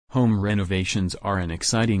Home renovations are an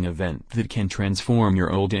exciting event that can transform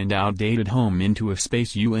your old and outdated home into a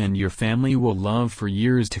space you and your family will love for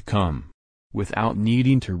years to come. Without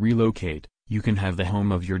needing to relocate, you can have the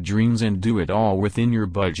home of your dreams and do it all within your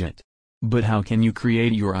budget. But how can you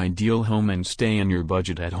create your ideal home and stay in your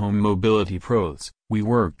budget? At Home Mobility Pros, we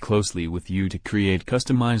work closely with you to create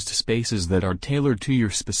customized spaces that are tailored to your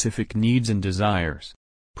specific needs and desires.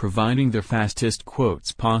 Providing the fastest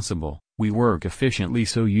quotes possible, we work efficiently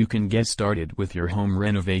so you can get started with your home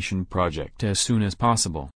renovation project as soon as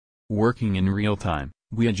possible. Working in real time,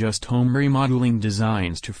 we adjust home remodeling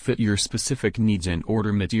designs to fit your specific needs and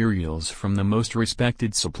order materials from the most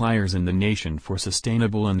respected suppliers in the nation for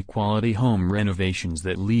sustainable and quality home renovations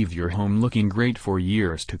that leave your home looking great for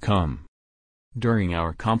years to come. During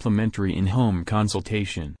our complimentary in-home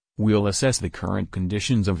consultation, we'll assess the current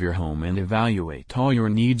conditions of your home and evaluate all your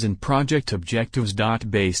needs and project objectives.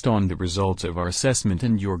 Based on the results of our assessment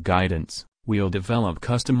and your guidance, we'll develop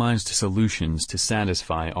customized solutions to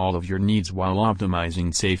satisfy all of your needs while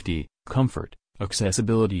optimizing safety, comfort,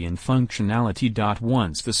 accessibility and functionality.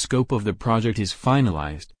 Once the scope of the project is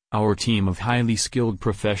finalized, our team of highly skilled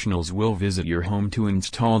professionals will visit your home to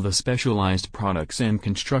install the specialized products and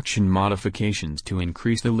construction modifications to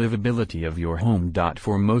increase the livability of your home.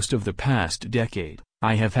 For most of the past decade,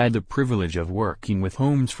 I have had the privilege of working with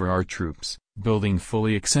Homes for Our Troops, building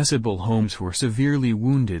fully accessible homes for severely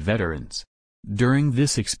wounded veterans. During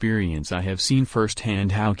this experience, I have seen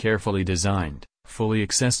firsthand how carefully designed, fully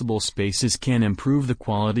accessible spaces can improve the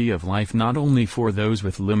quality of life not only for those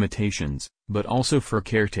with limitations, but also for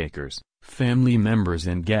caretakers, family members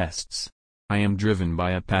and guests. I am driven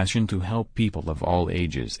by a passion to help people of all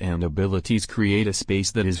ages and abilities create a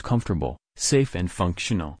space that is comfortable, safe and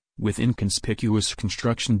functional, with inconspicuous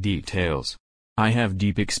construction details. I have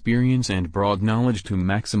deep experience and broad knowledge to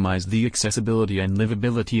maximize the accessibility and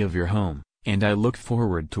livability of your home, and I look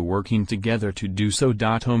forward to working together to do so.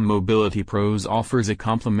 Home Mobility Pros offers a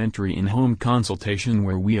complimentary in-home consultation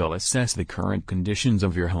where we'll assess the current conditions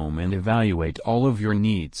of your home and evaluate all of your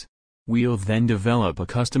needs. We'll then develop a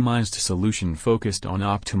customized solution focused on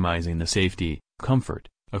optimizing the safety, comfort,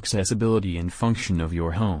 accessibility and function of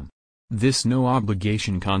your home. This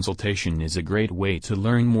no-obligation consultation is a great way to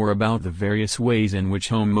learn more about the various ways in which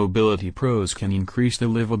Home Mobility Pros can increase the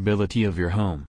livability of your home.